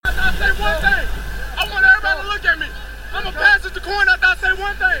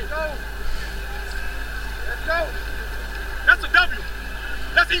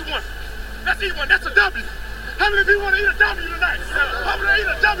eat one. Let's eat one. That's a W. How many people want to eat a W tonight? How many eat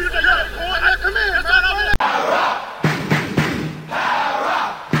a W tonight? Boy, come in. That's all I'm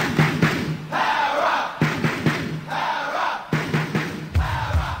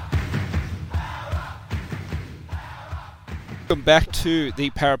Welcome back to the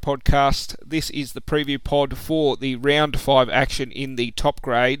Para Podcast. This is the preview pod for the Round 5 action in the top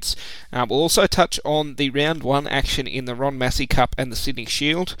grades. We'll also touch on the Round 1 action in the Ron Massey Cup and the Sydney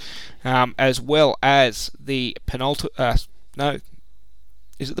Shield, as well as the penultimate...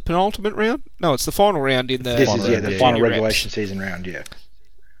 Is it the penultimate round? No, it's the final round in the... This is, the final regulation reps. Season round, yeah.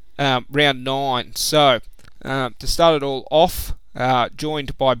 Round 9. So, to start it all off,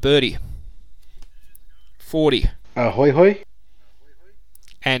 joined by Birdie, 40. Hoi hoi.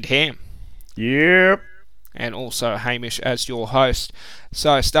 And Ham. Yep. And also Hamish as your host.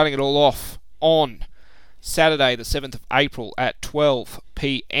 So, starting it all off on Saturday, the 7th of April at 12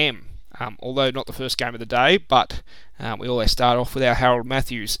 p.m. Although not the first game of the day, but we always start off with our Harold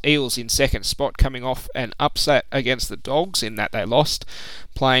Matthews. Eels in second spot, coming off an upset against the Dogs in that they lost,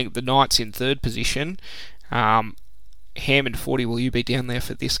 playing the Knights in third position. Ham and 40, will you be down there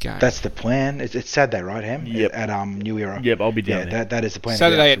for this game? That's the plan. It's Saturday, right, Ham? Yep. At New Era. Yep, I'll be down there. That is the plan.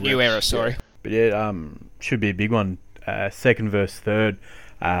 Saturday at New Era, sorry. Yeah. But yeah, should be a big one. Second versus third.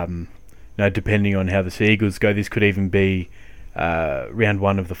 Depending on how the Sea Eagles go, this could even be round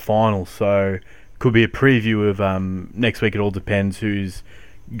 1 of the final. So could be a preview of next week. It all depends who's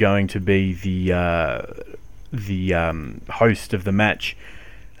going to be the host of the match.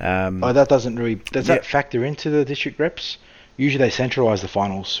 That doesn't really... Does that factor into the district reps? Usually they centralise the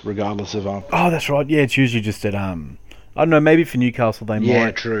finals, regardless of... Oh, that's right. Yeah, it's usually just at... I don't know, maybe for Newcastle they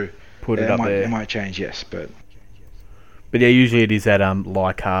might put it up there. It might change, yes, but... But yeah, usually it is at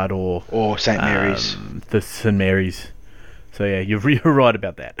Leichhardt or St Mary's. The St Mary's. So yeah, you're right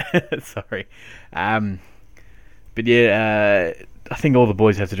about that. Sorry. But yeah, I think all the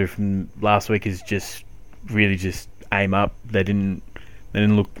boys have to do from last week is just aim up. They didn't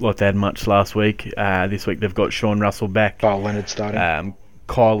look like they had much last week. This week they've got Sean Russell back. Kyle Leonard starting.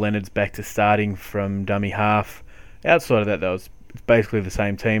 Kyle Leonard's back to starting from dummy half. Outside of that, it's basically the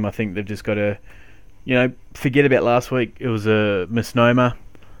same team. I think they've just got to, forget about last week. It was a misnomer.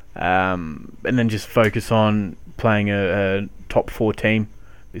 And then just focus on playing a top 4 team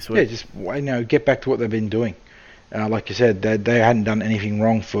this week. Yeah, just get back to what they've been doing. Like you said, they hadn't done anything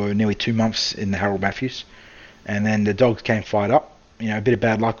wrong for nearly 2 months in the Harold Matthews. And then the Dogs came fired up. A bit of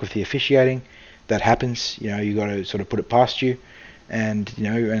bad luck with the officiating. That happens. You got to sort of put it past you. And,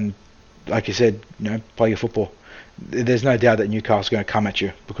 and like you said, play your football. There's no doubt that Newcastle's going to come at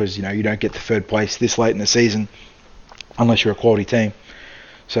you because, you don't get to third place this late in the season unless you're a quality team.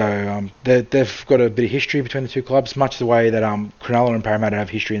 So they've got a bit of history between the two clubs, much the way that Cronulla and Parramatta have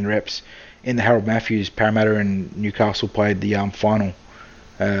history in the reps. In the Harold Matthews, Parramatta and Newcastle played the final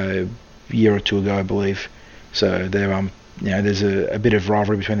a year or two ago, I believe. So they're there's a bit of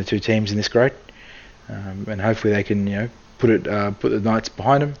rivalry between the two teams in this grade, and hopefully they can put the Knights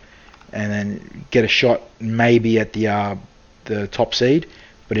behind them, and then get a shot maybe at the top seed,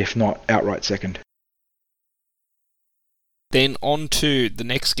 but if not, outright second. Then on to the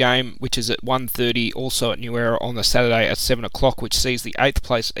next game, which is at 1:30, also at New Era on the Saturday at 7 o'clock, which sees the 8th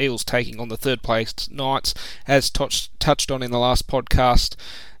place Eels taking on the 3rd place Knights. As touched on in the last podcast,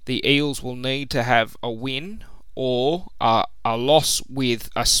 the Eels will need to have a win or a loss with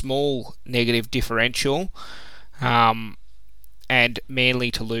a small negative differential, and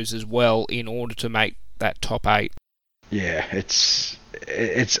Manly to lose as well in order to make that top 8. Yeah, it's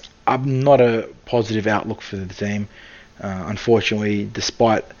not a positive outlook for the team. Unfortunately,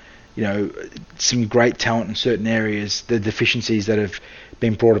 despite some great talent in certain areas, the deficiencies that have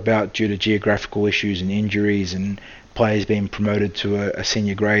been brought about due to geographical issues and injuries and players being promoted to a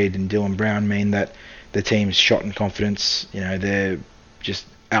senior grade and Dylan Brown mean that the team's shot in confidence. They're just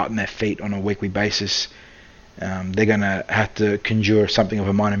out on their feet on a weekly basis. They're going to have to conjure something of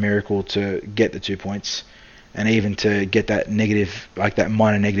a minor miracle to get the 2 points, and even to get that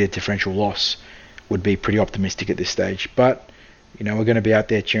minor negative differential loss would be pretty optimistic at this stage. But we're going to be out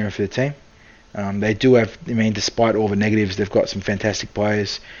there cheering for the team. They do have, despite all the negatives, they've got some fantastic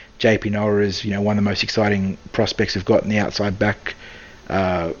players. JP Noah is one of the most exciting prospects they've got in the outside back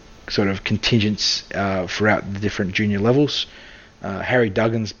sort of contingents throughout the different junior levels. Harry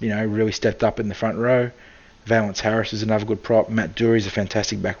Duggan's really stepped up in the front row. Valence Harris is another good prop. Matt Dury's a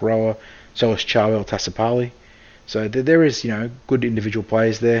fantastic back rower. So is Charwell Tassapali. So there is good individual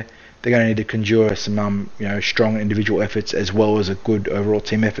players there. They're going to need to conjure some strong individual efforts as well as a good overall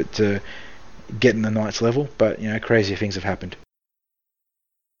team effort to get in the Knights level. But crazier things have happened.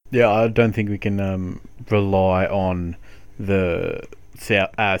 Yeah, I don't think we can rely on the Sea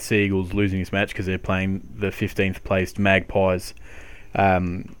Eagles losing this match because they're playing the 15th placed Magpies.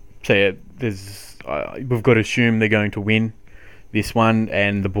 So yeah, we've got to assume they're going to win this one,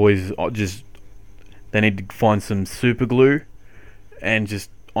 and the boys they need to find some super glue and just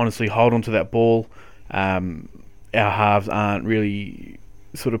honestly hold on to that ball. Our halves aren't really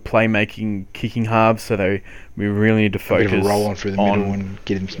sort of playmaking, kicking halves, so we really need to focus a bit of a roll on through the middle and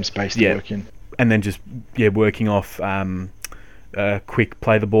give him some space to work in. And then just working off quick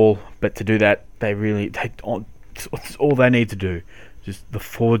play the ball. But to do that, it's all they need to do. Just the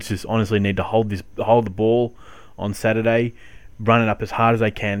forwards just honestly need to hold the ball on Saturday, run it up as hard as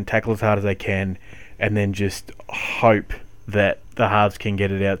they can, tackle as hard as they can, and then just hope that the halves can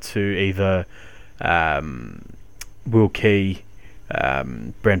get it out to either Will Key,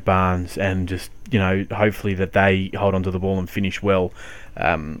 Brent Barnes, and just hopefully that they hold onto the ball and finish well.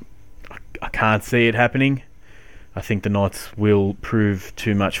 I can't see it happening. I think the Knights will prove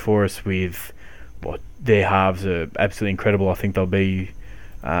too much for us with their halves are absolutely incredible. I think they'll be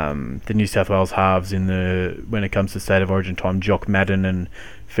the New South Wales halves when it comes to State of Origin time. Jock Madden and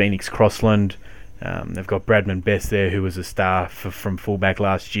Phoenix Crossland. They've got Bradman Best there, who was a star from fullback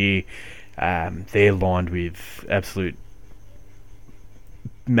last year. They're lined with absolute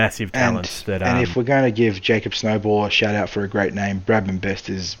massive talents. And if we're going to give Jacob Snowball a shout out for a great name, Bradman Best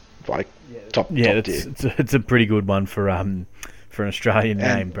is top tier. It's a pretty good one for an Australian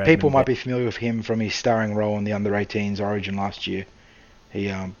name. Bradman People might be familiar with him from his starring role in the under-18s Origin last year. He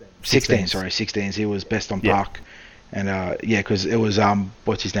 16s. He was best on park, and because it was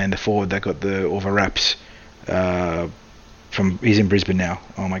what's his name, the forward that got all the raps. He's in Brisbane now.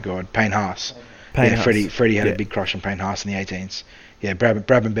 Oh my God, Payne Haas. Haas. Freddie had a big crush on Payne Haas in the 18s. Yeah,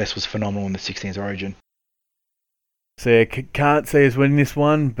 Bradman Best was phenomenal in the 16s Origin. So can't see us winning this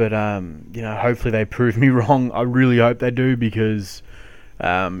one, but hopefully they prove me wrong. I really hope they do, because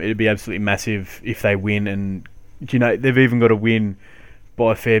it'd be absolutely massive if they win. And they've even got to win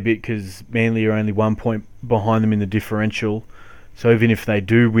by a fair bit, because Manly are only 1 point behind them in the differential. So even if they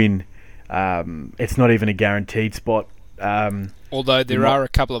do win, it's not even a guaranteed spot. Although there are a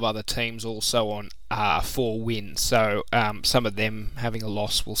couple of other teams also on 4 wins, so some of them having a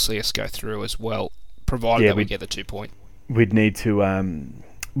loss will see us go through as well, provided that we get the 2 point. We'd need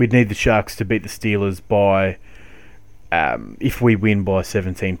the Sharks to beat the Steelers by if we win by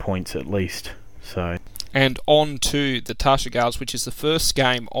 17 points at least. So. And on to the Tarsha Gales, which is the first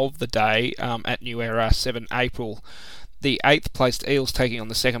game of the day at New Era, 7 April. The 8th placed Eels taking on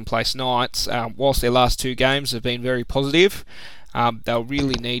the 2nd placed Knights. Whilst their last 2 games have been very positive, they'll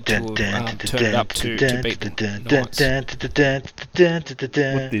really need to turn it up to beat the Knights. What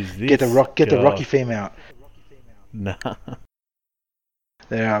is this? Get the Rocky theme out. Nah.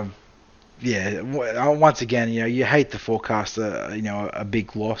 Once again, you hate to forecast a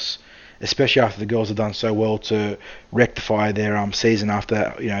big loss, especially after the girls have done so well to rectify their season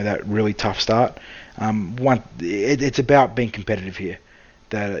after that really tough start. It's about being competitive here.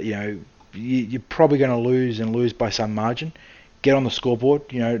 That you're probably going to lose by some margin. Get on the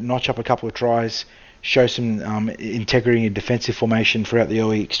scoreboard, notch up a couple of tries, show some integrity in your defensive formation throughout the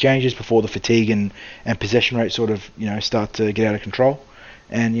early exchanges before the fatigue and possession rate sort of start to get out of control.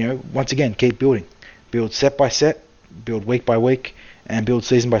 And once again, keep building, build set by set, build week by week, and build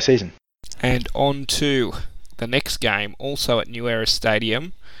season by season. And on to the next game, also at New Era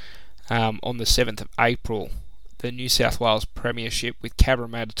Stadium, on the 7th of April, the New South Wales Premiership with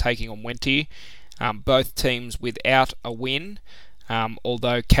Cabramatta taking on Wenty. Both teams without a win,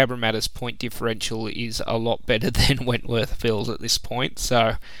 although Cabramatta's point differential is a lot better than Wentworthville's at this point.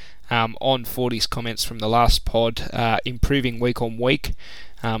 So, on 40's comments from the last pod, improving week on week,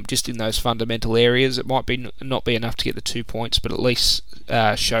 just in those fundamental areas. It might not be enough to get the 2 points, but at least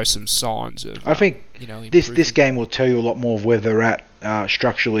show some signs of. I think this game will tell you a lot more of where they're at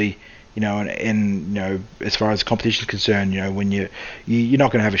structurally. And as far as competition is concerned, when you're not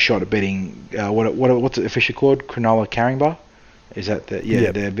going to have a shot at beating what's the official called, Cronulla Caringbah? Is that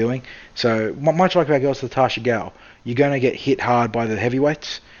they're billing? So much like our girls to the Tarsha Gal, you're going to get hit hard by the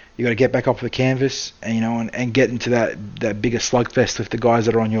heavyweights. You got to get back up to the canvas, and get into that bigger slugfest with the guys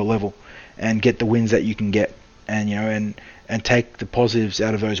that are on your level, and get the wins that you can get, and take the positives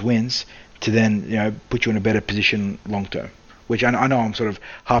out of those wins to then put you in a better position long term. Which I know I'm sort of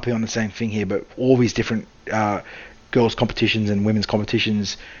harping on the same thing here, but all these different girls' competitions and women's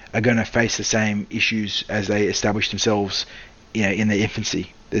competitions are going to face the same issues as they establish themselves, in their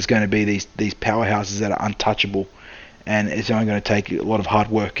infancy. There's going to be these powerhouses that are untouchable, and it's only going to take a lot of hard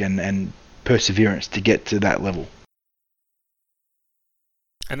work and perseverance to get to that level.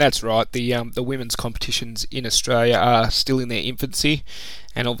 And that's right. The women's competitions in Australia are still in their infancy,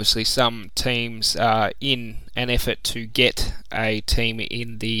 and obviously some teams are in an effort to get a team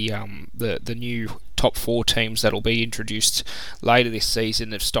in the new top 4 teams that'll be introduced later this season.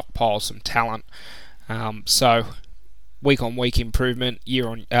 They've stockpiled some talent, so week on week improvement,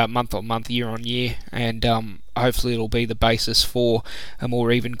 month on month, year on year, and hopefully it'll be the basis for a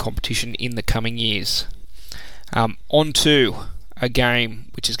more even competition in the coming years. On to a game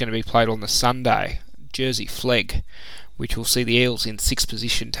which is going to be played on the Sunday, Jersey Flegg, which will see the Eels in 6th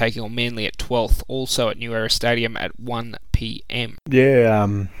position taking on Manly at 12th, also at New Era Stadium at 1 p.m. Yeah,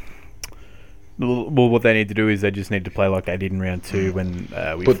 well, what they need to do is they just need to play like they did in round 2 when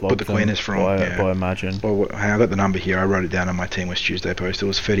we put the Queeners from by a margin. Well, I got the number here. I wrote it down on my Team West Tuesday post. It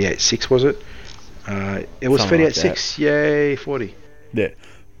was 38-6, was it? It was 38-6. Yay, 40. Yeah,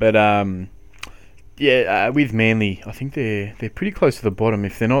 but with Manly, I think they're pretty close to the bottom.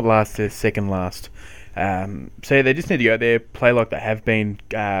 If they're not last, they're second last. So they just need to go there, play like they have been.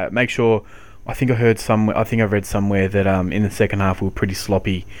 Make sure. I think I've read somewhere that in the second half we were pretty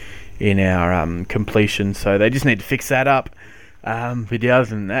sloppy in our completion. So they just need to fix that up. But other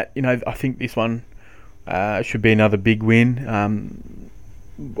than that, I think this one should be another big win.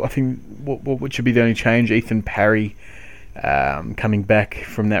 I think what should be the only change? Ethan Parry coming back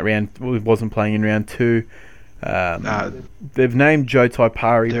from that round. Well, he wasn't playing in round 2. They've named Joe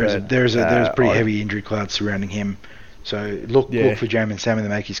Taipari. There's a pretty heavy injury cloud surrounding him. So look for Jamin Salmon to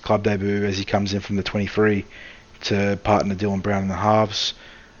make his club debut as he comes in from the 23 to partner Dylan Brown in the halves.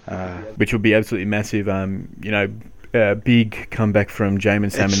 Which would be absolutely massive. Big comeback from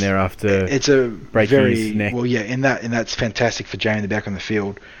Jamin Salmon there after breaking his neck. Well, yeah, and that's fantastic for Jamie back on the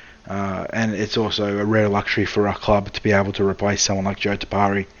field. And it's also a rare luxury for our club to be able to replace someone like Joe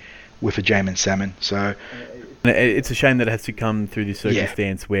Tapari with a Jamin Salmon. So it's a shame that it has to come through this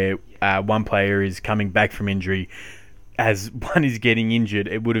circumstance where one player is coming back from injury as one is getting injured.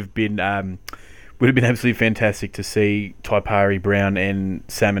 It would have been absolutely fantastic to see Taipari, Brown and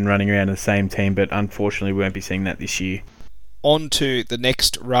Salmon running around in the same team, but unfortunately we won't be seeing that this year. On to the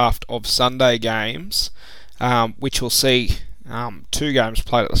next raft of Sunday games, which will see 2 games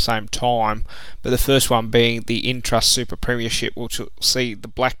played at the same time, but the first one being the Intrust Super Premiership, which will see the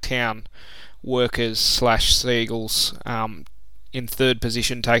Blacktown Workers / Seagulls in 3rd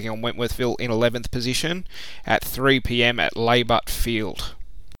position taking on Wentworthville in 11th position at 3 p.m. at Laybutt Field.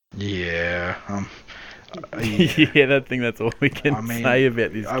 Yeah. I think that's all we can say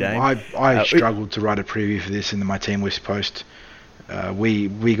about this game. I struggled to write a preview for this in my Team West post.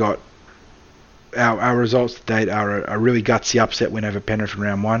 We got our results to date are a really gutsy upset win over Penrith in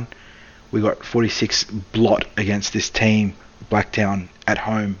round 1. We got 46 blot against this team, Blacktown, at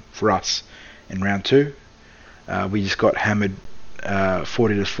home for us in round 2. We just got hammered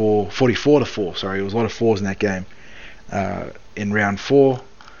 44-4. Sorry, it was a lot of 4s in that game. In round 4.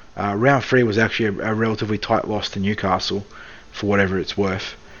 Round 3 was actually a relatively tight loss to Newcastle, for whatever it's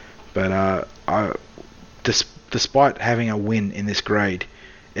worth. But despite having a win in this grade,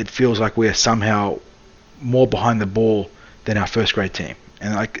 it feels like we are somehow more behind the ball than our first grade team.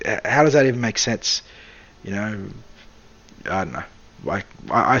 And how does that even make sense? I don't know.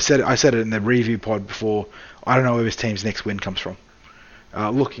 I said it in the review pod before. I don't know where this team's next win comes from.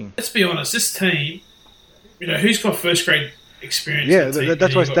 Let's be honest. This team, who's got first grade experience? Yeah,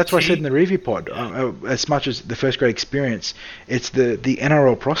 that's why I said in the review pod. As much as the first grade experience, it's the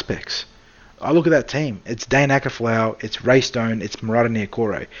NRL prospects. I look at that team. It's Dane Ackerflau, it's Ray Stone, it's Murata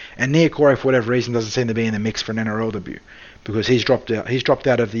Niokore. And Niokore, for whatever reason, doesn't seem to be in the mix for an NRL debut because he's dropped out. He's dropped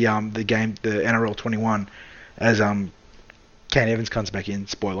out of the game, the NRL 21, as Kane Evans comes back in.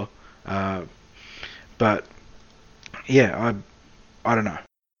 Spoiler. But yeah, I don't know.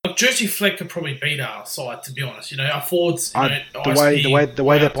 Look, Jersey Flegg could probably beat our side, to be honest. Our forwards, the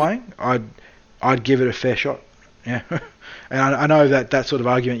way they're playing, I'd give it a fair shot. Yeah. And I know that sort of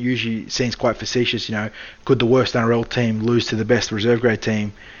argument usually seems quite facetious. Could the worst NRL team lose to the best reserve grade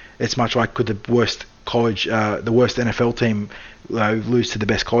team? It's much like could the worst NFL team lose to the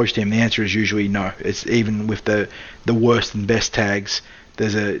best college team? The answer is usually no. It's even with the worst and best tags,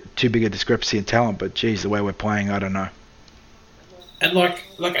 there's too big a discrepancy in talent. But geez, the way we're playing, I don't know. And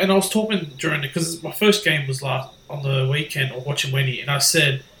and I was talking because my first game was on the weekend or watching Wendy, and I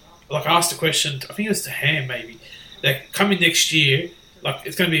said, I asked a question. I think it was to Ham maybe. That coming next year,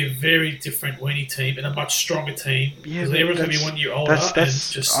 it's going to be a very different Weenie team and a much stronger team because everyone's going to be 1 year older.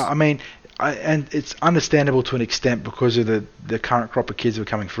 And it's understandable to an extent because of the current crop of kids who are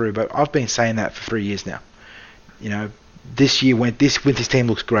coming through. But I've been saying that for 3 years now. this year Winter's team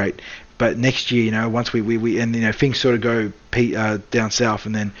looks great, but next year, once we and things sort of go down south,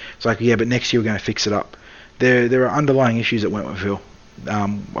 and then it's like, yeah, but next year we're going to fix it up. There are underlying issues at Wentworthville.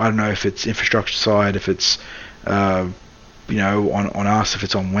 I don't know if it's infrastructure side, if it's on us, if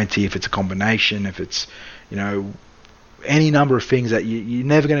it's on Wenty, if it's a combination, if it's any number of things that you're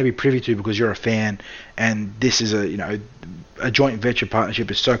never going to be privy to because you're a fan, and this is a joint venture partnership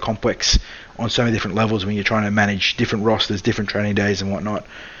is so complex on so many different levels when you're trying to manage different rosters, different training days and whatnot.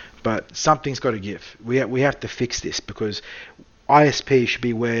 But something's got to give. We have to fix this, because ISP should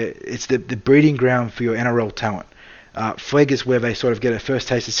be where it's the breeding ground for your NRL talent. Flegg is where they sort of get a first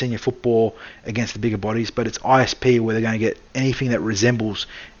taste of senior football against the bigger bodies, but it's ISP where they're going to get anything that resembles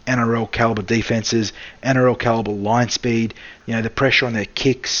NRL caliber defenses, NRL caliber line speed, the pressure on their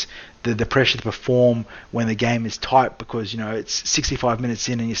kicks, the pressure to perform when the game is tight, because it's 65 minutes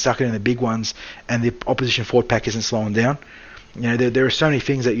in and you're stuck in the big ones and the opposition forward pack isn't slowing down. There are so many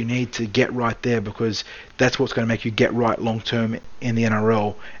things that you need to get right there, because that's what's going to make you get right long term in the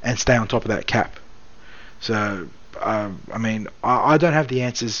NRL and stay on top of that cap. So I don't have the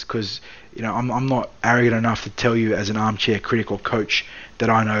answers, because I'm not arrogant enough to tell you as an armchair critical coach that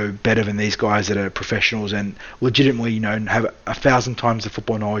I know better than these guys that are professionals and legitimately have 1,000 times the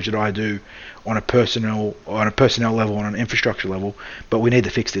football knowledge that I do on a personnel level, on an infrastructure level. But we need to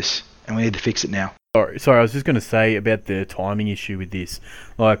fix this, and we need to fix it now. Sorry, I was just going to say about the timing issue with this.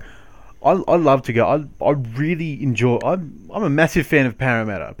 Like, I love to go. I really enjoy. I'm a massive fan of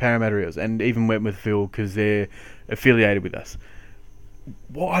Parramatta Eels, and even Wentworthville, because they're affiliated with us.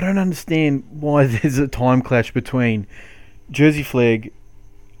 Well, I don't understand why there's a time clash between Jersey Flegg,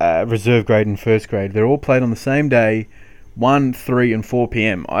 reserve grade and first grade. They're all played on the same day, 1, 3 and 4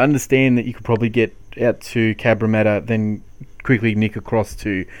 p.m. I understand that you could probably get out to Cabramatta, then quickly nick across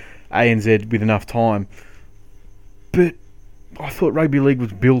to ANZ with enough time. But I thought rugby league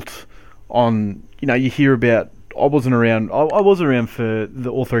was built on, you hear about, I wasn't around. I was around for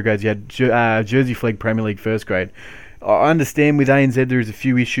all three grades. You had Jersey Flegg Premier League first grade. I understand with ANZ there is a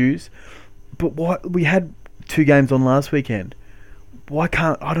few issues, but we had 2 games on last weekend. I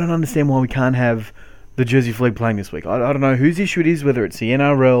don't understand why we can't have the Jersey Flegg playing this week. I don't know whose issue it is, whether it's the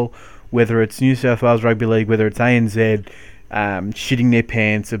NRL, whether it's New South Wales Rugby League, whether it's ANZ shitting their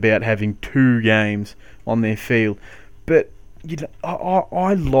pants about having 2 games on their field. But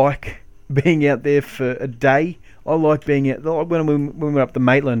I like being out there for a day. I like being out. When we went up to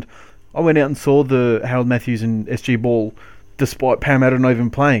Maitland, I went out and saw the Harold Matthews and SG Ball, despite Parramatta not even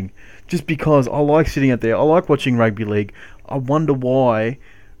playing, just because I like sitting out there. I like watching rugby league. I wonder why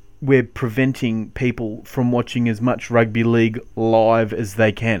we're preventing people from watching as much rugby league live as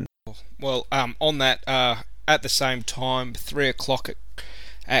they can. Well, on that, at the same time, 3 o'clock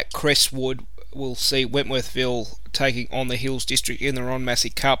at Crestwood, we'll see Wentworthville taking on the Hills District in the Ron Massey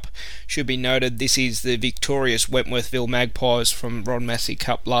Cup. Should be noted, this is the victorious Wentworthville Magpies from Ron Massey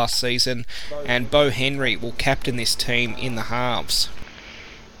Cup last season, and Bo Henry will captain this team in the halves.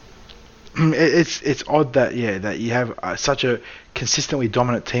 It's odd that you have such a consistently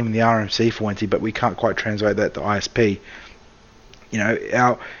dominant team in the RMC for Wenty, but we can't quite translate that to ISP.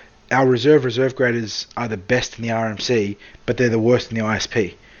 Our reserve graders are the best in the RMC, but they're the worst in the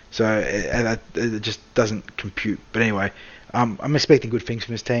ISP. So it just doesn't compute. But anyway, I'm expecting good things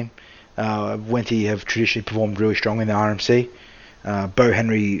from this team. Wenty have traditionally performed really strongly in the RMC. Bo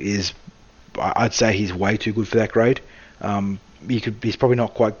Henry is, I'd say he's way too good for that grade. He's probably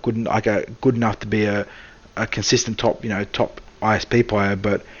not quite good enough to be a consistent top ISP player,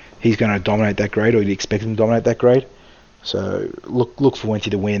 but he's going to dominate that grade, or you'd expect him to dominate that grade. So look for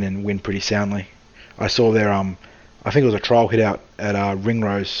Wenty to win, and win pretty soundly. I saw their I think it was a trial hit out at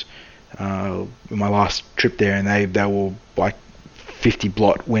Ringrose in my last trip there, and they were like 50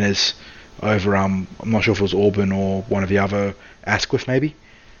 blot winners over I'm not sure if it was Auburn or one of the other, Asquith maybe.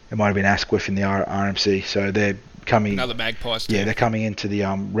 It might have been Asquith in the RMC. So they're coming, another Magpies team. Yeah, they're coming into the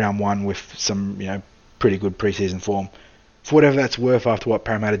round 1 with some pretty good preseason form, for whatever that's worth after what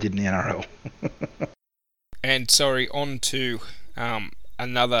Parramatta did in the NRL. And on to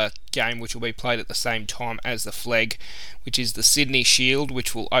another game which will be played at the same time as the Flegg, which is the Sydney Shield,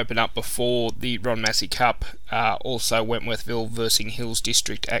 which will open up before the Ron Massey Cup. Also Wentworthville versus Hills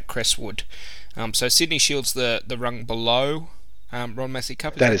District at Crestwood. So Sydney Shield's the rung below Ron Massey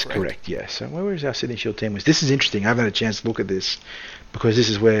Cup. That is correct, yeah. So where is our Sydney Shield team? This is interesting. I haven't had a chance to look at this, because this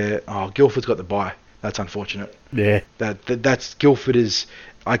is where Guildford's got the bye. That's unfortunate. Yeah. That's Guildford is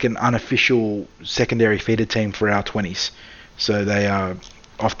like an unofficial secondary feeder team for our 20s. So they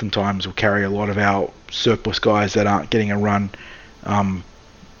oftentimes will carry a lot of our surplus guys that aren't getting a run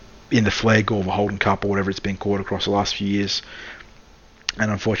in the Flag or the Holden Cup or whatever it's been called across the last few years.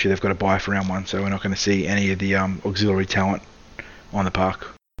 And unfortunately, they've got to buy for round 1, so we're not going to see any of the auxiliary talent on the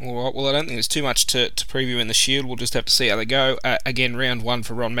park. All right, well, I don't think there's too much to preview in the Shield. We'll just have to see how they go. Again, round 1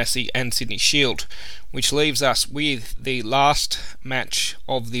 for Ron Massey and Sydney Shield, which leaves us with the last match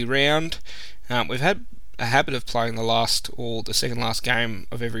of the round. We've had a habit of playing the second last game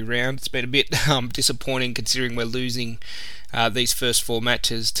of every round. It's been a bit disappointing considering we're losing these first 4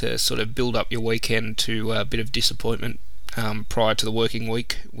 matches to sort of build up your weekend to a bit of disappointment prior to the working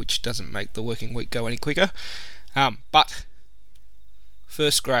week, which doesn't make the working week go any quicker. But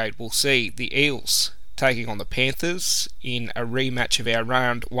first grade, we'll see the Eels taking on the Panthers in a rematch of our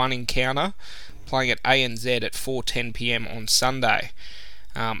round 1 encounter, playing at ANZ at 4:10pm on Sunday.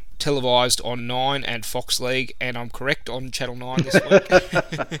 Televised on 9 and Fox League, and I'm correct, on Channel 9 this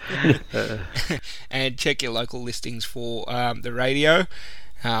week. And check your local listings for the radio.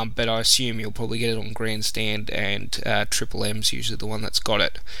 But I assume you'll probably get it on Grandstand, and Triple M's usually the one that's got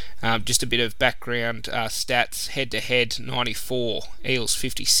it. Just a bit of background stats: head-to-head, 94, Eels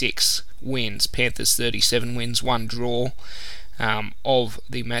 56 wins, Panthers 37 wins, 1 draw. Of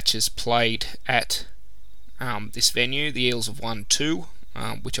the matches played at this venue, the Eels have won 2,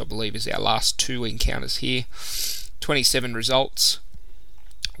 which I believe is our last 2 encounters here. 27 results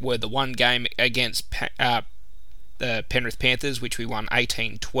were the one game against the Penrith Panthers, which we won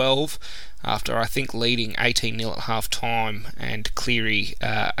 18-12 after, I think, leading 18-0 at half-time, and Cleary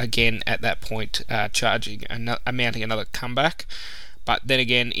again at that point mounting another comeback. But then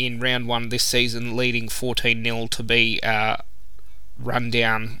again, in round 1 this season, leading 14-0 to be run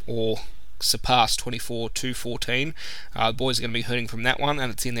down or surpass 24-14. The boys are going to be hurting from that one,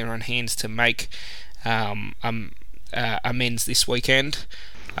 and it's in their own hands to make amends this weekend.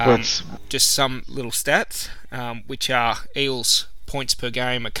 Just some little stats, which are Eels points per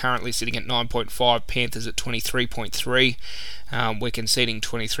game are currently sitting at 9.5, Panthers at 23.3. We're conceding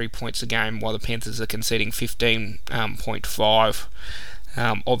 23 points a game, while the Panthers are conceding 15.5.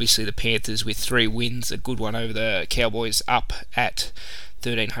 Obviously the Panthers with 3 wins, a good one over the Cowboys up at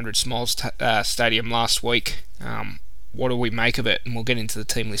 1300 Smiles Stadium last week. What do we make of it? And we'll get into the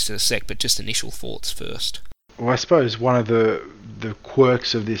team list in a sec, but just initial thoughts first. Well, I suppose one of the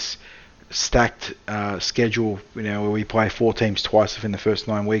quirks of this stacked schedule, where we play 4 teams twice within the first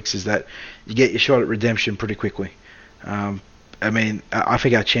 9 weeks, is that you get your shot at redemption pretty quickly. I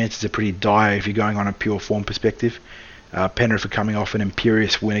think our chances are pretty dire if you're going on a pure form perspective. Penrith are coming off an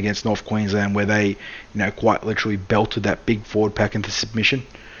imperious win against North Queensland, where they, quite literally belted that big forward pack into submission.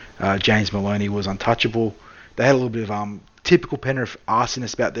 James Maloney was untouchable. They had a little bit of typical Penrith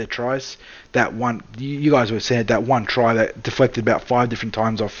arsiness about their tries. That one, you guys were saying, that one try that deflected about 5 different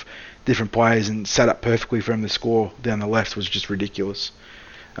times off different players and set up perfectly for him to score down the left was just ridiculous.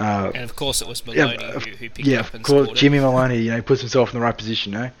 And of course it was Maloney who picked it up and scored. Scored Jimmy Maloney, puts himself in the right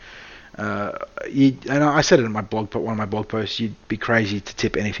position. And I said it in my blog, one of my blog posts, you'd be crazy to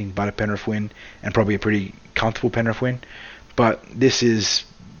tip anything but a Penrith win, and probably a pretty comfortable Penrith win. But this is,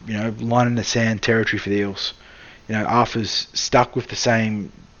 line in the sand territory for the Eels. Arthur's stuck with the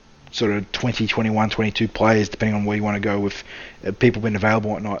same sort of 20, 21, 22 players, depending on where you want to go, with people being available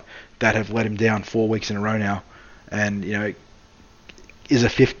or whatnot, that have let him down 4 weeks in a row now. And, is a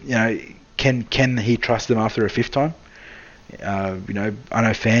fifth, can he trust them after a 5th time? I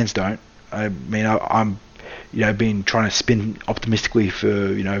know fans don't. I'm been trying to spin optimistically for,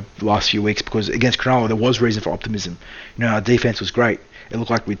 the last few weeks, because against Cronulla there was reason for optimism. Our defense was great. It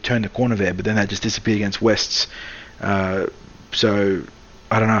looked like we'd turned the corner there, but then that just disappeared against Wests. So,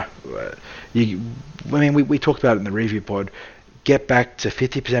 I don't know. We talked about it in the review pod. Get back to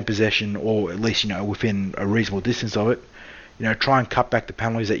 50% possession, or at least, within a reasonable distance of it. Try and cut back the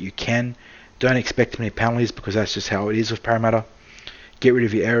penalties that you can. Don't expect too many penalties, because that's just how it is with Parramatta. Get rid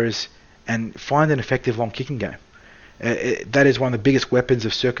of your errors, and find an effective long kicking game. That is one of the biggest weapons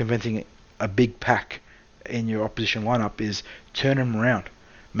of circumventing a big pack in your opposition lineup, is turn them around.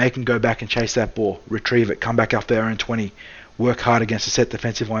 Make them go back and chase that ball, retrieve it, come back off their own 20, work hard against a set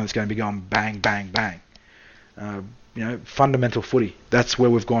defensive line that's going to be going bang, bang, bang. Fundamental footy. That's where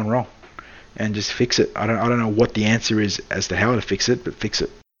we've gone wrong. And just fix it. I don't know what the answer is as to how to fix it, but fix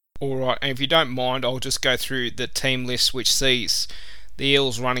it. Alright, and if you don't mind, I'll just go through the team list, which sees the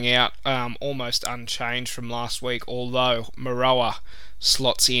Eels running out almost unchanged from last week, although Moroa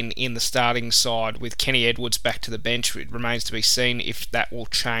slots in the starting side with Kenny Edwards back to the bench. It remains to be seen if that will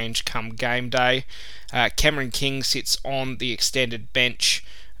change come game day. Cameron King sits on the extended bench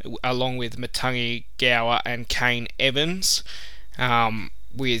along with Matangi Gower and Kane Evans,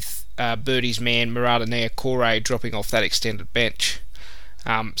 with Birdie's man Murata Niokore dropping off that extended bench.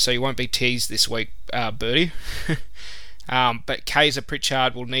 So you won't be teased this week, Birdie. But Kaiser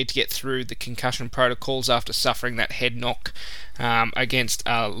Pritchard will need to get through the concussion protocols after suffering that head knock against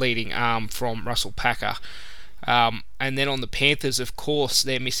a leading arm from Russell Packer. And then on the Panthers, of course,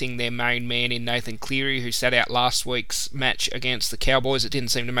 they're missing their main man in Nathan Cleary, who sat out last week's match against the Cowboys. It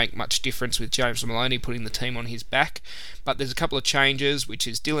didn't seem to make much difference with James Maloney putting the team on his back. But there's a couple of changes, which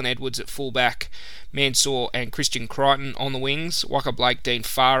is Dylan Edwards at fullback, Mansour and Christian Crichton on the wings, Waka Blake, Dean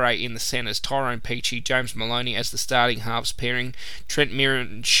Farre in the centres, Tyrone Peachy, James Maloney as the starting halves pairing, Trent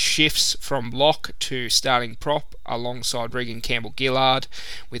Mirren shifts from lock to starting prop alongside Regan Campbell-Gillard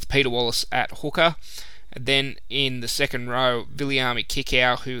with Peter Wallace at hooker. And then in the second row, Viliami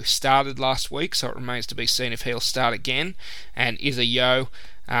Kikau, who started last week, so it remains to be seen if he'll start again, and Isa Yeo,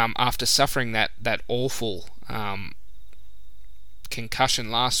 after suffering that awful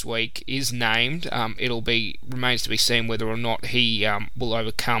concussion last week, is named. Remains to be seen whether or not he will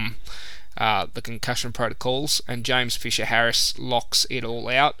overcome the concussion protocols. And James Fisher-Harris locks it all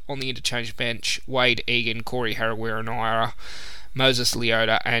out. On the interchange bench, Wade Egan, Corey Harawira-Naira, Moses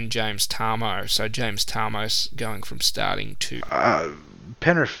Leota and James Tarmo. So James Tarmo's going from starting to...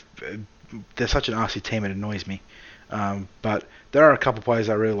 Penrith, they're such an arsey team, it annoys me. But there are a couple of players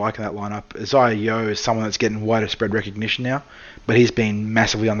I really like in that lineup. Isaiah Yeo is someone that's getting wider spread recognition now, but he's been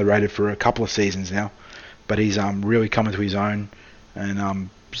massively underrated for a couple of seasons now. But he's really coming to his own, and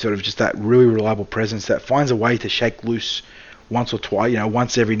sort of just that really reliable presence that finds a way to shake loose once or twice,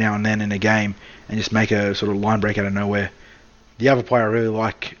 once every now and then in a game, and just make a sort of line break out of nowhere. The other player I really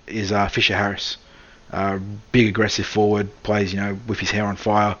like is Fisher-Harris. Big aggressive forward, plays with his hair on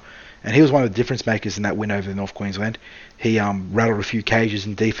fire, and he was one of the difference makers in that win over North Queensland. He rattled a few cages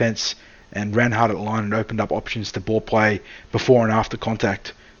in defence and ran hard at the line and opened up options to ball play before and after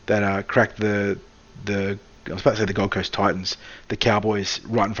contact that cracked the I was about to say the Gold Coast Titans, the Cowboys,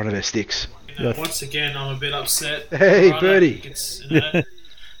 right in front of their sticks. Once again, I'm a bit upset. Hey, Birdie.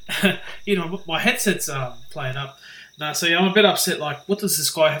 My headset's playing up. No, so I'm a bit upset. Like, what does this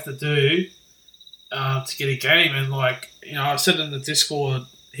guy have to do to get a game? And I said in the Discord,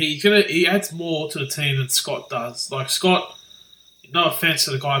 he adds more to the team than Scott does. Like Scott, no offense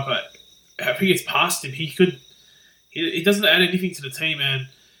to the guy, but if he gets past him, he doesn't add anything to the team. And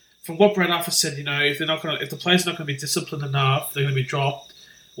from what Brad Arthur said, if the players are not going to be disciplined enough, they're going to be dropped.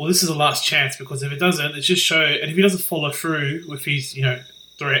 Well, this is the last chance, because if it doesn't, it just shows. And if he doesn't follow through with his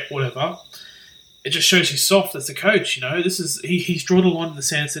threat, whatever. It just shows he's soft as a coach, This is he's drawn a line in the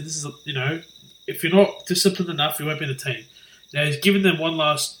sand and said, this is if you're not disciplined enough, you won't be in the team. Now he's given them one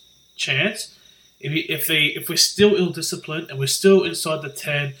last chance. If we're still ill-disciplined and we're still inside the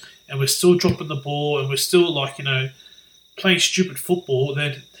 10 and we're still dropping the ball and we're still playing stupid football,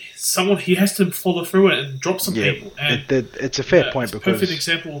 then he has to follow through it and drop some people. And it's a fair point, because a perfect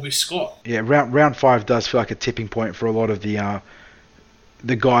example will be Scott. Yeah, round 5 does feel like a tipping point for a lot of the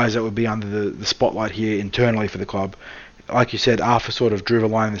guys that would be under the spotlight here internally for the club. Like you said, Arthur sort of drew the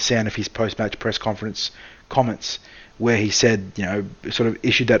line in the sand of his post-match press conference comments, where he said, sort of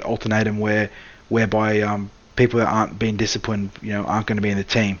issued that ultimatum whereby people that aren't being disciplined, aren't going to be in the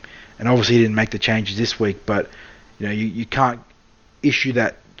team. And obviously he didn't make the changes this week, but you can't issue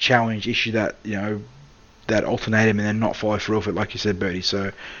that challenge, that ultimatum, and then not follow through with it, like you said, Bertie.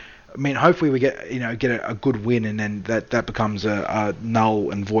 So, I mean, hopefully we get a good win, and then that becomes a null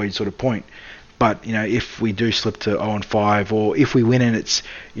and void sort of point. But if we do slip to 0-5, or if we win and it's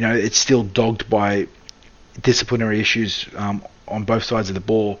it's still dogged by disciplinary issues on both sides of the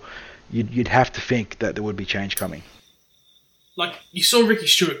ball, you'd have to think that there would be change coming. Like, you saw Ricky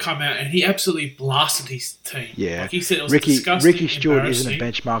Stewart come out and he absolutely blasted his team. Yeah, he said it was Ricky Stewart isn't a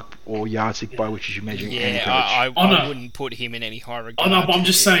benchmark or yardstick by which you should measure any coach. I wouldn't put him in any high regard. No, but I'm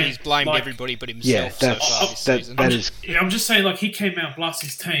just saying he's blamed everybody but himself so far this season. I'm just saying, he came out and blasted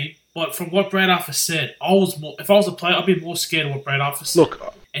his team. But from what Brad Arthur said, if I was a player, I'd be more scared of what Brad Arthur said.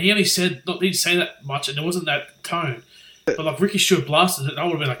 Look, and he only said, didn't say that much, and there wasn't that tone. But Ricky Stewart blasted it, I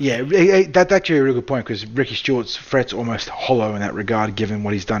would have been like... Yeah, that's actually a really good point, because Ricky Stewart's threat's almost hollow in that regard, given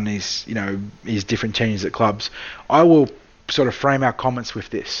what he's done in his different changes at clubs. I will sort of frame our comments with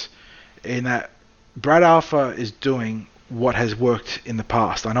this, in that Brad Arthur is doing what has worked in the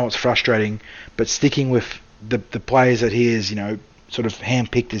past. I know it's frustrating, but sticking with the players that he is, sort of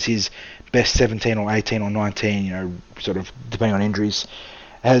handpicked as his best 17 or 18 or 19, sort of depending on injuries,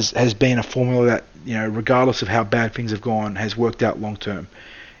 has been a formula that, regardless of how bad things have gone, has worked out long term.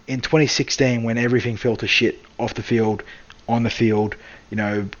 In 2016, when everything fell to shit off the field, on the field,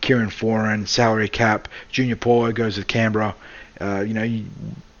 Kieran Foran, salary cap, Junior Paulo goes to Canberra,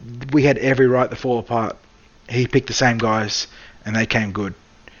 we had every right to fall apart. He picked the same guys and they came good.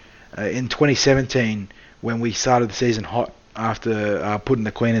 In 2017, when we started the season hot after putting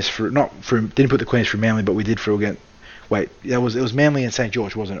the Queeners didn't put the Queeners through Manly, but we did through again. Wait, it was Manly and St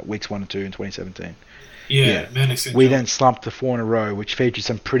George, wasn't it? Weeks 1 and 2 in 2017. Yeah. Manly St. We George. then slumped to 4 in a row, which featured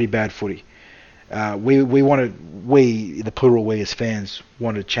some pretty bad footy. The plural we as fans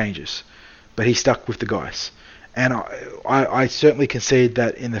wanted changes, but he stuck with the guys. And I certainly concede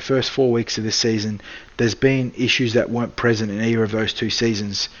that in the first 4 weeks of this season, there's been issues that weren't present in either of those 2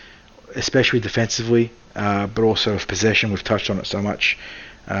 seasons, especially defensively, but also of possession. We've touched on it so much.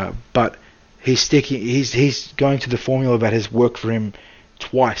 But he's going to the formula that has worked for him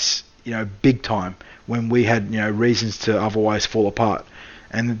twice, big time, when we had, reasons to otherwise fall apart.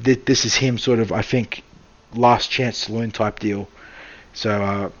 And this is him sort of, I think, last chance saloon type deal.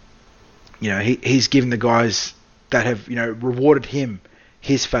 So, he's given the guys that have, rewarded him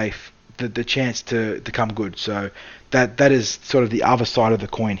his faith, the chance to come good. So that is sort of the other side of the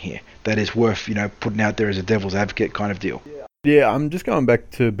coin here. That is worth, putting out there as a devil's advocate kind of deal. Yeah, I'm just going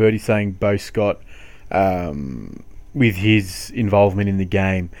back to Birdie saying Beau Scott, with his involvement in the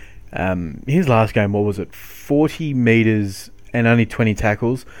game. His last game, what was it? 40 metres and only 20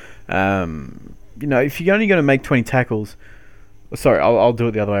 tackles. If you're only going to make 20 tackles, sorry, I'll do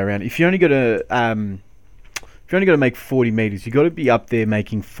it the other way around. If you're only going to make 40 metres, you've got to be up there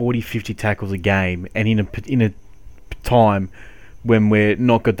making 40, 50 tackles a game, and in a time when we're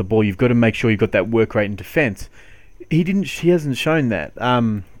not got the ball, you've got to make sure you've got that work rate in defence. He hasn't shown that.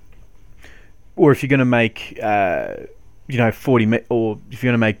 Or if you're going to make 40, or if you're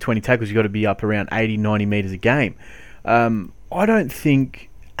going to make 20 tackles, you've got to be up around 80, 90 metres a game. I don't think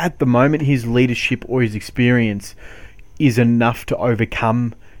at the moment his leadership or his experience is enough to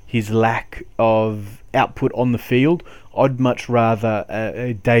overcome his lack of output on the field. I'd much rather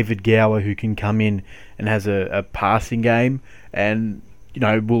a David Gower who can come in and has a passing game, and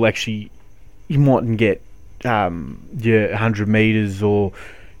will actually, you mightn't get your 100 metres or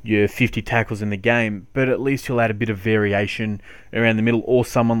your 50 tackles in the game, but at least he'll add a bit of variation around the middle. Or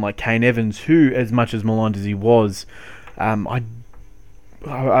someone like Kane Evans, who, as much as maligned as he was, I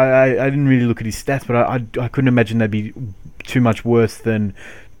didn't really look at his stats, but I couldn't imagine they'd be too much worse than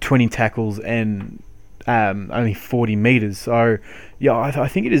 20 tackles and only 40 metres. So, yeah, I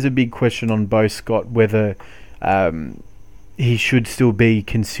think it is a big question on Beau Scott whether he should still be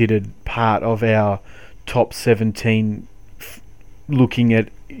considered part of our top 17, looking at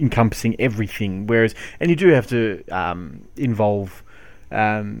encompassing everything. And you do have to involve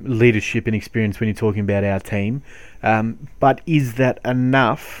leadership and experience when you're talking about our team. But is that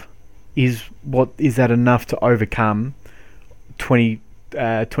enough? Is that enough to overcome 20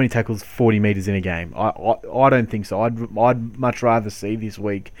 tackles, 40 metres in a game? I don't think so. I'd much rather see this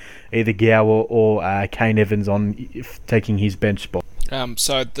week either Gower or Kane Evans taking his bench spot.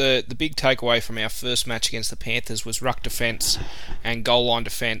 So the big takeaway from our first match against the Panthers was ruck defence and goal line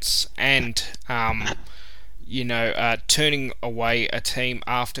defence, and turning away a team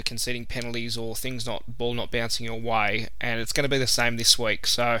after conceding penalties or ball not bouncing your way, and it's going to be the same this week.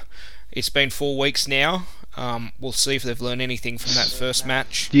 So it's been 4 weeks now. We'll see if they've learned anything from that first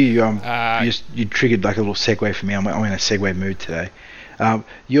match. You triggered like a little segue for me. I'm in a segue mood today.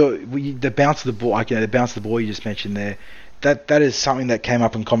 The bounce of the ball, the bounce of the ball you just mentioned there. That is something that came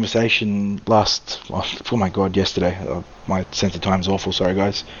up in conversation yesterday. My sense of time is awful. Sorry,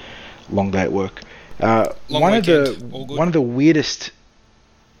 guys. Long day at work. One of the weirdest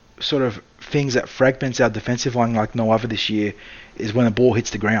sort of things that fragments our defensive line like no other this year is when the ball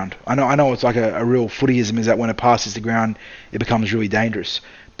hits the ground. I know it's like a real footyism, is that when it passes the ground, it becomes really dangerous.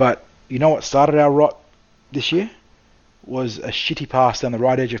 But you know what started our rot this year? Was a shitty pass down the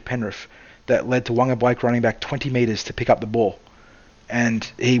right edge of Penrith that led to Wanga Blake running back 20 metres to pick up the ball. And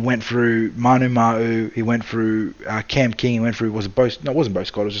he went through Manu Ma'u, he went through Cam King, he went through, it wasn't Beau Scott,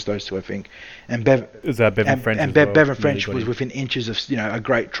 it was just those two, I think. And Bevan French was within inches of a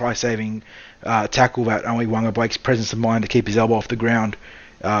great try-saving tackle that only Wanga Blake's presence of mind to keep his elbow off the ground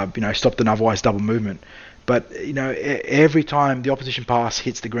stopped an otherwise double movement. But every time the opposition pass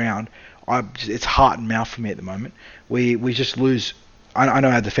hits the ground, it's heart and mouth for me at the moment. We just lose. I know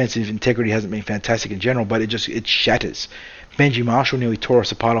our defensive integrity hasn't been fantastic in general, but it shatters. Benji Marshall nearly tore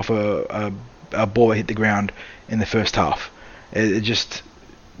us apart off a ball that hit the ground in the first half.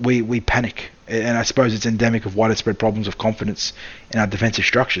 We panic, and I suppose it's endemic of widespread problems of confidence in our defensive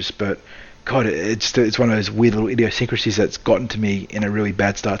structures. But God, it's one of those weird little idiosyncrasies that's gotten to me in a really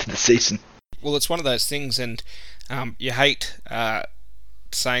bad start to the season. Well, it's one of those things, and you hate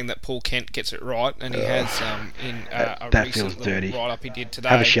saying that Paul Kent gets it right, and he has in a that recent feels dirty. write-up he did today.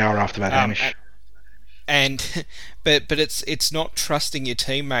 Have a shower after that, Hamish. And but it's not trusting your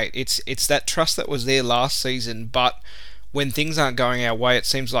teammate. It's that trust that was there last season, but when things aren't going our way, it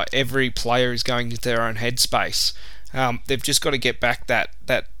seems like every player is going into their own headspace. They've just got to get back that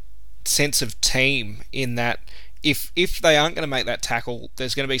sense of team, in that if they aren't going to make that tackle,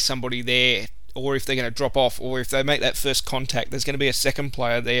 there's going to be somebody there, or if they're going to drop off, or if they make that first contact, there's going to be a second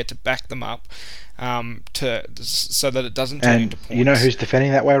player there to back them up, so that it doesn't turn into points. You know who's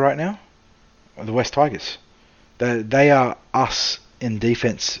defending that way right now? The West Tigers. They are us in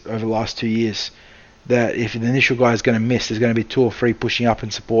defence over the last 2 years. That if the initial guy is going to miss, there's going to be 2 or 3 pushing up in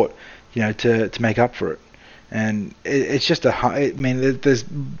support, to make up for it. And it's just there's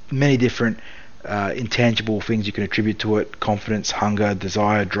many different intangible things you can attribute to it: confidence, hunger,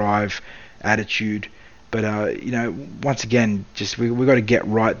 desire, drive, attitude. But once again, just we got to get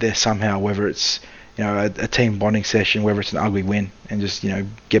right there somehow. Whether it's a team bonding session, whether it's an ugly win, and just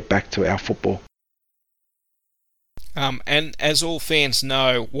get back to our football. And as all fans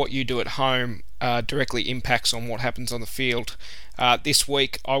know, what you do at home directly impacts on what happens on the field. This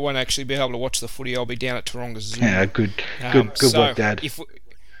week, I won't actually be able to watch the footy. I'll be down at Taronga Zoo. Yeah, good work, Dad.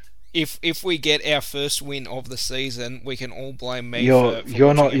 If we get our first win of the season, we can all blame me.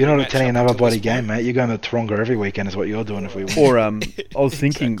 You're not attending another bloody game, mate. You're going to Taronga every weekend, is what you're doing if we win. Or I was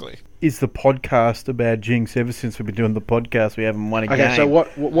thinking, Exactly. Is the podcast a bad jinx? Ever since we've been doing the podcast, we haven't won a game. Okay, so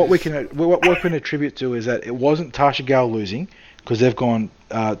what we can attribute to is that it wasn't Tarsha Gale losing, because they've gone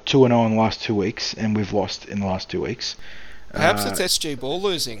 2-0 in the last 2 weeks, and we've lost in the last 2 weeks. Perhaps it's SG Ball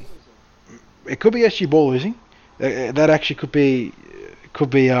losing. It could be SG Ball losing. That actually could be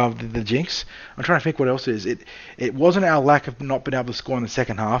the jinx. I'm trying to think what else it is. It wasn't our lack of not being able to score in the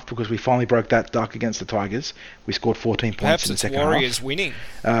second half, because we finally broke that duck against the Tigers. We scored 14 points in the second Warriors half. winning.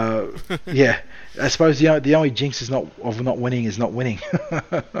 Yeah, I suppose the only jinx of not winning is not winning.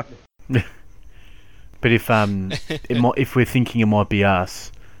 But if we're thinking it might be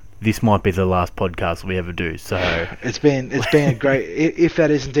us, this might be the last podcast we ever do. So it's been a great. If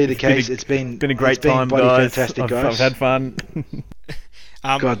that is indeed the case, it's been a great time, guys. I've had fun.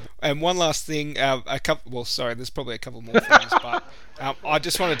 God. And one last thing, there's probably a couple more things, but I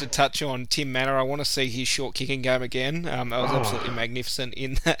just wanted to touch on Tim Manor. I want to see his short kicking game again. That was absolutely magnificent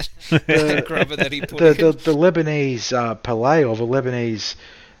in that grubber that he put in. The Lebanese Pelé, or the Lebanese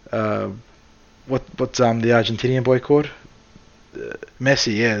what's the Argentinian boy called?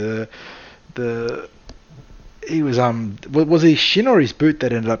 Messi, yeah. He was he shin or his boot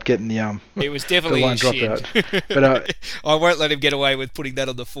that ended up getting the It was definitely his shin. But I won't let him get away with putting that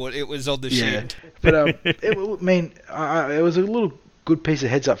on the foot. It was on the shin. But it was a little good piece of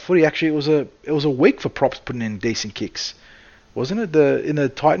heads up footy. Actually, it was a week for props putting in decent kicks, wasn't it? In the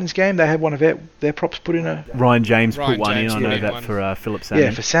Titans game, they had one of their props put in a. Ryan James put one in. I know that for Philip Sammy.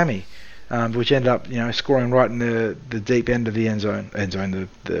 Yeah, for Sammy. Which ended up, scoring right in the deep end of the end zone,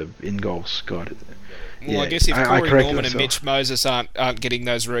 the in goals. God. Well, I guess if Corey Norman and Mitch Moses aren't getting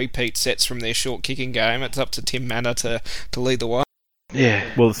those repeat sets from their short kicking game, it's up to Tim Manor to lead the way. Yeah.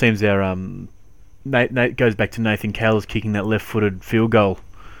 Well, it seems our Nate goes back to Nathan Cowles kicking that left-footed field goal,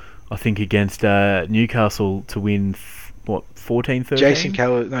 I think, against Newcastle to win 14-13. Jason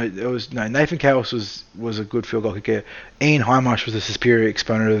Cowles, Nathan Cowles was a good field goal kicker. Ian Highmarsh was a superior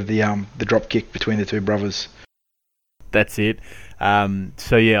exponent of the drop kick between the two brothers. That's it.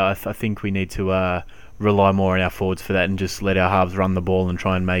 So yeah, I think we need to rely more on our forwards for that, and just let our halves run the ball and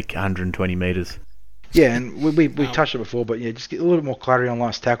try and make 120 metres. Yeah, and we touched it before, but yeah, just get a little bit more clarity on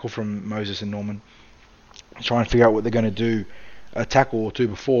last tackle from Moses and Norman. Try and figure out what they're going to do a tackle or two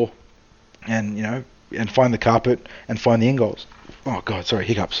before, and and find the carpet and find the end goals. Oh God, sorry,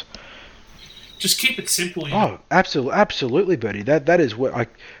 hiccups. Just keep it simple. Oh, absolutely, Bertie. That is what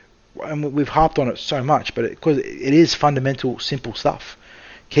and we've harped on it so much, but because it is fundamental, simple stuff.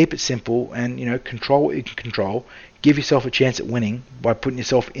 Keep it simple, and control what you can control. Give yourself a chance at winning by putting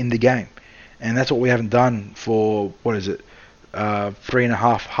yourself in the game, and that's what we haven't done for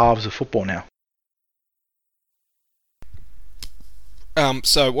 3.5 halves of football now.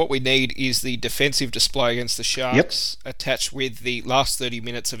 So what we need is the defensive display against the Sharks, attached with the last 30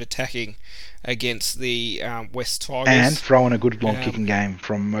 minutes of attacking against the West Tigers. And throw in a good long kicking game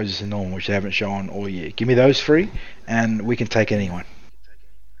from Moses and Norman, which they haven't shown all year. Give me those three, and we can take anyone.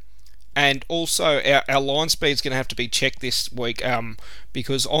 And also, our line speed's going to have to be checked this week,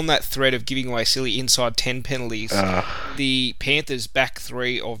 because on that thread of giving away silly inside 10 penalties, the Panthers' back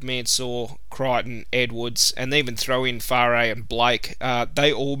three of Mansour, Crichton, Edwards, and they even throw in Farah and Blake,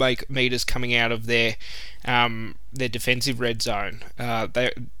 they all make metres coming out of their defensive red zone.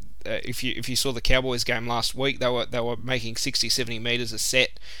 If you saw the Cowboys game last week, they were making 60-70 metres a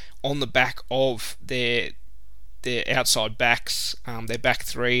set on the back of their outside backs, their back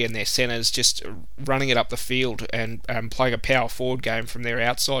three and their centres, just running it up the field and playing a power forward game from their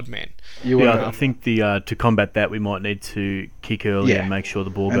outside men. I think to combat that, we might need to kick early and make sure the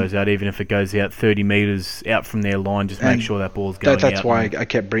ball goes out, even if it goes out 30 metres out from their line. Just make sure that ball's going out. That's why I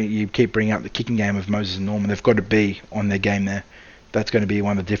keep bringing up the kicking game of Moses and Norman. They've got to be on their game there. That's going to be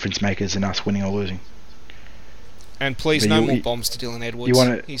one of the difference makers in us winning or losing. And please, no more bombs to Dylan Edwards.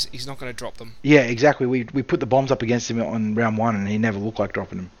 He's not going to drop them. Yeah, exactly. We put the bombs up against him on round 1, and he never looked like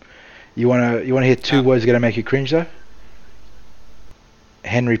dropping them. You want to hear two words that are going to make you cringe though?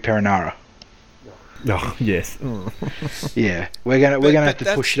 Henry Perinara. Oh yes. Yeah, we're gonna have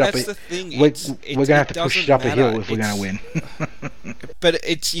to push it up. That's the thing. We're gonna have to push it up a hill if we're gonna win.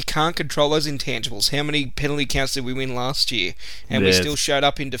 But you can't control those intangibles. How many penalty counts did we win last year? And we still showed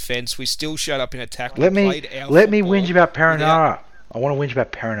up in defence. We still showed up in attack. Let me whinge about Perinara. I want to whinge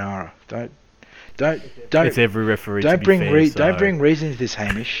about Perinara. Don't. It's every referee. Don't bring reason into this,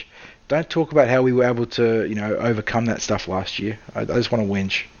 Hamish. Don't talk about how we were able to, overcome that stuff last year. I just want to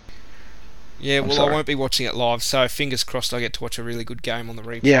whinge. Yeah, well, I won't be watching it live, so fingers crossed I get to watch a really good game on the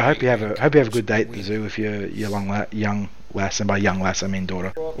replay. Yeah, I hope you have a good day at the zoo with your young lass, and by young lass I mean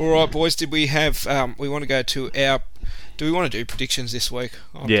daughter. All right, boys. Did we have? We want to go to our. Do we want to do predictions this week?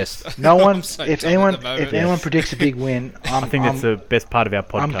 Yes. No one. If anyone predicts a big win, I think that's the best part of our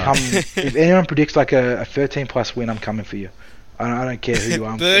podcast. I'm coming. If anyone predicts like a 13+ win, I'm coming for you. I don't care who you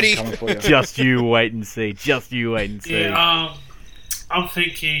are. I'm coming for you. Just you wait and see. Yeah. I'm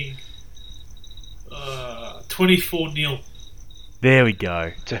thinking 24-0. There we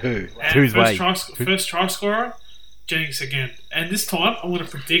go. To who? First try scorer, Jennings again. And this time, I want to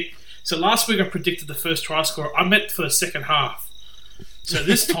predict. So last week I predicted the first try scorer. I meant for the second half. So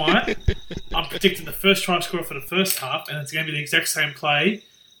this time, I'm predicting the first try scorer for the first half, and it's going to be the exact same play,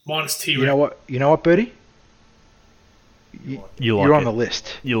 minus T. You know what, Bertie? You're on the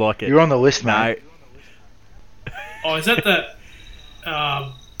list. You like it. You're on the list, mate. Oh, is that the...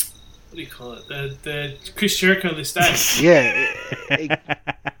 what do you call it? The Chris Jericho list, eh? Yeah.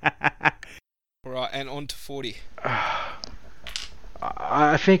 Right, and on to 40.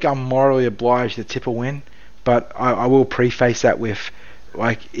 I think I'm morally obliged to tip a win, but I will preface that with,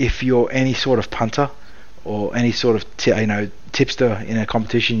 if you're any sort of punter or any sort of tipster in a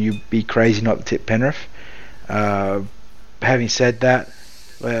competition, you'd be crazy not to tip Penrith. Having said that,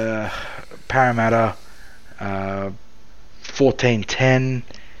 Parramatta 14-10.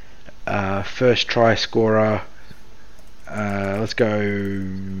 First try scorer, let's go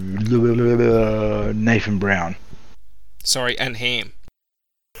Nathan Brown. Sorry, and Ham.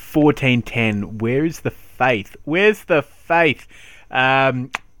 14-10. Where's the faith? I'm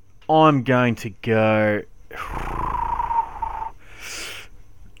going to go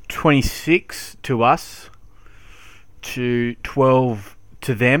 26 to us, to 12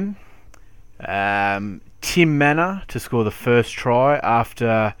 to them. Tim Manor to score the first try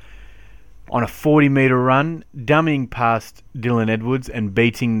after, on a 40-metre run, dummying past Dylan Edwards and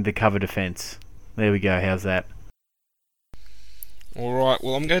beating the cover defence. There we go. How's that? All right.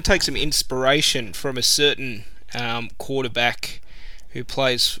 Well, I'm going to take some inspiration from a certain quarterback who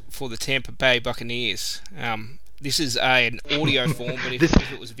plays for the Tampa Bay Buccaneers. This is an audio form, but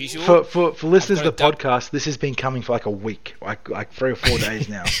if it was visual... For listeners of the podcast, this has been coming for like a week, like 3 or 4 days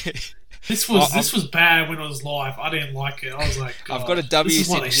now. This was bad when it was live. I didn't like it. I was like, God, I've got a W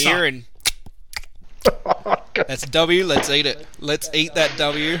sitting here, and that's a W. Let's eat it. Let's eat that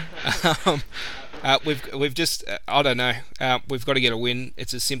W. We've just I don't know. We've got to get a win.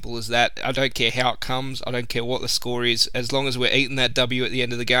 It's as simple as that. I don't care how it comes. I don't care what the score is, as long as we're eating that W at the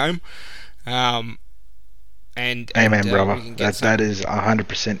end of the game. Amen, brother. That is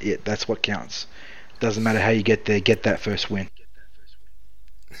 100% it. That's what counts. Doesn't matter how you get there. Get that first win.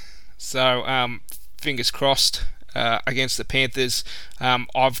 So, fingers crossed against the Panthers.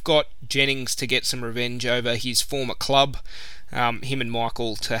 I've got Jennings to get some revenge over his former club. Him and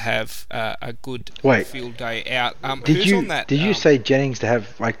Michael to have a good field day out. Did you say Jennings to have,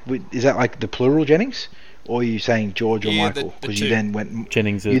 is that like the plural Jennings? Or are you saying George or Michael? Because you then went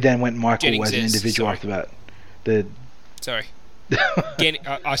Jennings. You then went Michael Jennings as an individual after that. Sorry.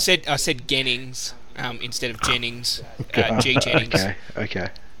 I said Jennings instead of Jennings. G Jennings. Okay.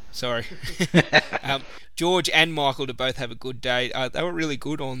 Sorry. George and Michael to both have a good day. They were really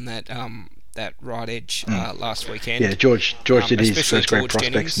good on that right edge last weekend. Yeah, George did his first grade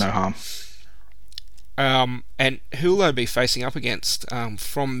prospects, Jennings. no harm. And who will they be facing up against?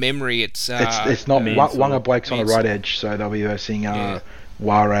 From memory, it's not Wanga Blake's on the right edge, so they'll be versing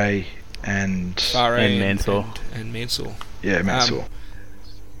Ware and Mansour. And Mansour. Yeah, Mansour.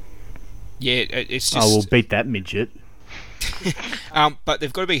 Yeah, it's I just. will beat that midget. But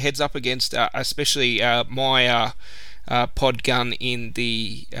they've got to be heads up against, especially my pod gun in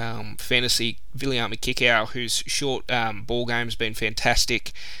the fantasy, Viliami Kikau, whose short ball game's been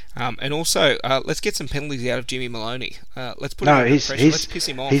fantastic. And also, let's get some penalties out of Jimmy Maloney. Let's put him under pressure. Let's piss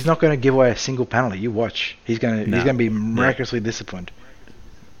him off. He's not going to give away a single penalty. You watch. He's going to be miraculously disciplined.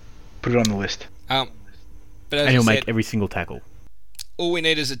 Put it on the list. But as And he'll I make said, every single tackle. all we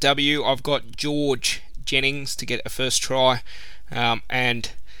need is a W. I've got George Jennings to get a first try,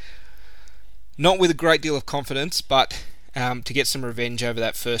 and not with a great deal of confidence, but to get some revenge over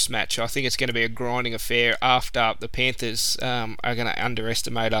that first match. I think it's going to be a grinding affair after the Panthers are going to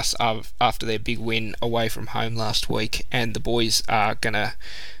underestimate us after their big win away from home last week, and the boys are going to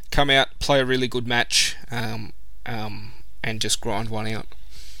come out, play a really good match, and just grind one out.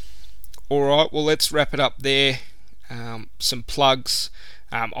 Alright, well, let's wrap it up there. Some plugs.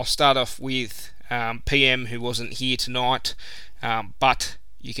 I'll start off with PM, who wasn't here tonight, but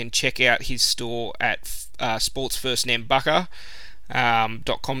you can check out his store at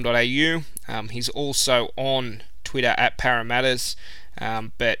sportsfirstnamebucker.com.au. He's also on Twitter at Paramatters,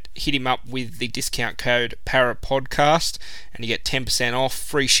 but hit him up with the discount code PARAPODCAST and you get 10% off,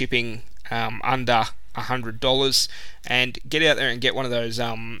 free shipping under $100, and get out there and get one of those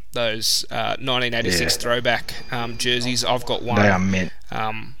 1986 throwback jerseys. I've got one. They are mint.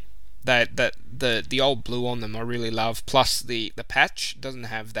 The old blue on them I really love. Plus the patch doesn't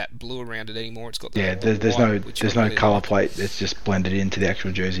have that blue around it anymore. It's got the there's white, no colour plate. It's just blended into the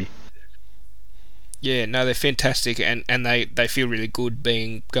actual jersey. Yeah, no, they're fantastic, and they feel really good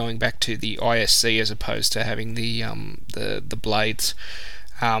going back to the ISC as opposed to having the blades.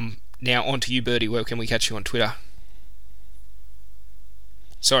 Now on to you, Birdie. Where can we catch you on Twitter?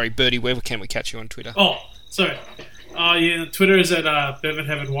 Sorry, Birdie, where can we catch you on Twitter? Oh, sorry. Yeah, Twitter is at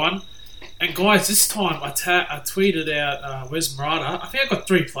BevanHeaven1. And guys, this time I tweeted out where's Murata. I think I got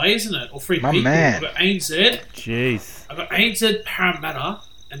 3 players in it, or 3 My people. man. I got ANZ. Jeez. I got ANZ, Parramatta,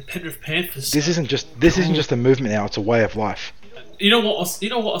 and Penrith Panthers. This isn't just a movement now. It's a way of life. You know what? I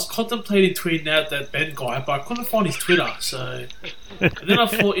was contemplating tweeting out that Ben guy, but I couldn't find his Twitter. So, and then I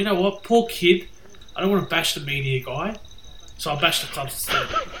thought, you know what? Poor kid. I don't want to bash the media guy, so I bashed the clubs instead.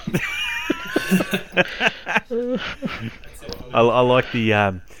 I like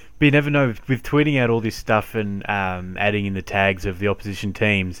the. But you never know, with tweeting out all this stuff and adding in the tags of the opposition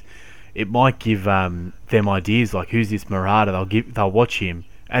teams, it might give them ideas like, who's this Murata? They'll watch him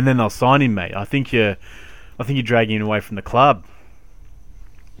and then they'll sign him, mate. I think you're dragging him away from the club.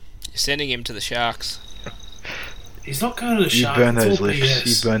 You're sending him to the Sharks. He's not going to the You Sharks. burn It's those all lifts.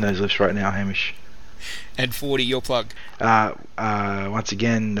 BS. You burn those lifts right now, Hamish. And 40, your plug. Once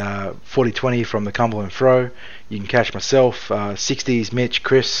again, 4020 from the Cumberland Throw. You can catch myself, 60s, Mitch,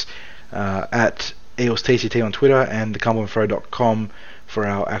 Chris, at Eels TCT on Twitter, and thecumberlandthrow.com for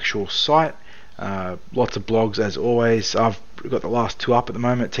our actual site. Lots of blogs as always. I've got the last 2 up at the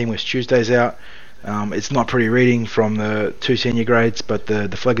moment. Team West Tuesday's out. It's not pretty reading from the 2 senior grades, but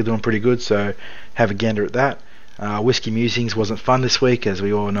the flag are doing pretty good, so have a gander at that. Whiskey Musings wasn't fun this week, as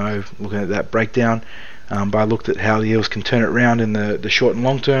we all know, looking at that breakdown. But I looked at how the Eels can turn it around in the short and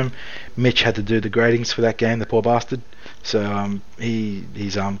long term. Mitch had to do the gradings for that game, the poor bastard. So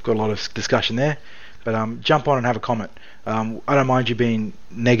he's got a lot of discussion there. But jump on and have a comment. I don't mind you being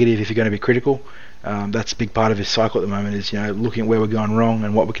negative if you're going to be critical. That's a big part of his cycle at the moment, is looking at where we're going wrong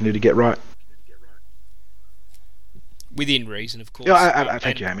and what we can do to get right. Within reason, of course. Yeah,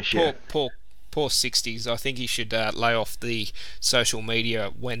 thank you, Hamish. Poor 60s. I think he should lay off the social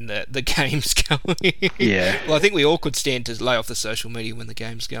media when the game's going. Yeah. Well, I think we all could stand to lay off the social media when the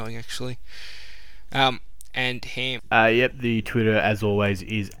game's going, actually. And Ham. Yep, the Twitter, as always,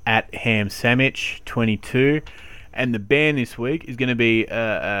 is at HamSandwich22. And the band this week is going to be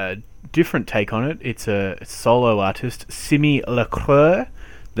a different take on it. It's a solo artist, Simi Lacroix.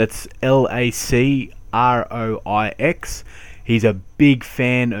 That's Lacroix. He's a big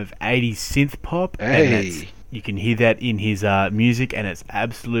fan of 80s synth pop. Hey. And you can hear that in his music, and it's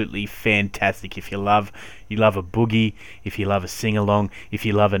absolutely fantastic. If you love a boogie, if you love a sing-along, if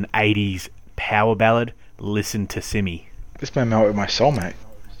you love an 80s power ballad, listen to Simi. This man melt with my soul, mate.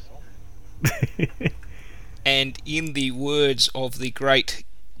 And in the words of the great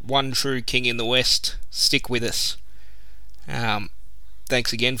one true king in the West, stick with us.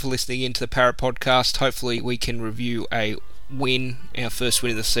 Thanks again for listening in to the Para Podcast. Hopefully we can review a win, our first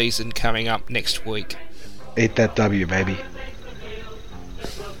win of the season, coming up next week. Eat that W, baby.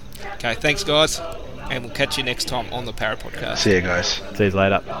 Okay, thanks guys, and we'll catch you next time on the Para Podcast. See you guys. See you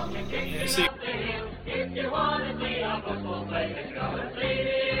later. Yeah, see you.